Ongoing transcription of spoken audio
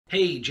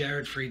Hey,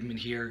 Jared Friedman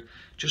here.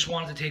 Just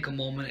wanted to take a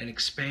moment and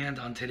expand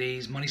on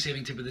today's money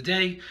saving tip of the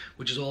day,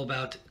 which is all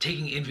about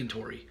taking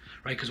inventory,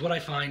 right? Because what I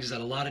find is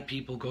that a lot of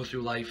people go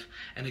through life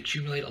and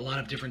accumulate a lot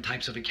of different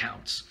types of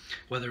accounts,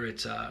 whether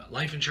it's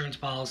life insurance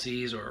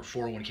policies or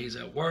 401ks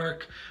at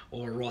work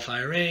or Roth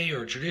IRA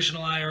or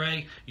traditional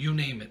IRA, you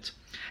name it.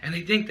 And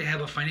they think they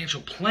have a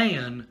financial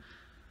plan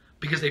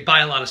because they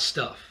buy a lot of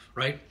stuff,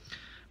 right?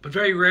 But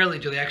very rarely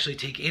do they actually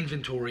take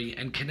inventory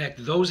and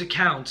connect those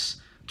accounts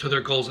to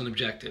their goals and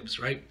objectives,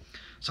 right?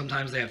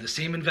 Sometimes they have the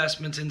same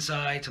investments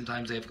inside,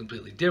 sometimes they have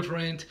completely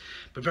different,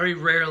 but very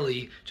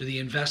rarely do the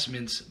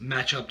investments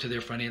match up to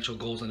their financial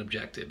goals and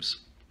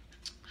objectives.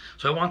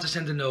 So I want to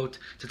send a note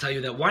to tell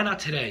you that why not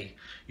today?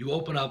 You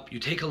open up, you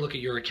take a look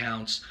at your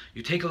accounts,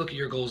 you take a look at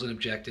your goals and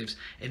objectives,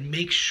 and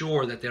make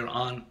sure that they're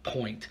on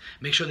point.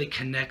 Make sure they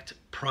connect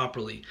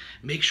properly.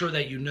 Make sure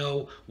that you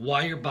know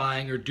why you're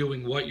buying or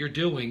doing what you're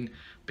doing,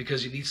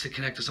 because it needs to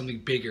connect to something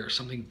bigger,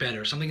 something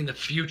better, something in the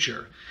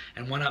future.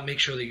 And why not make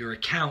sure that your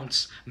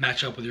accounts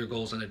match up with your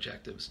goals and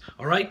objectives?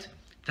 All right?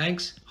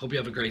 Thanks. Hope you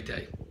have a great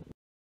day.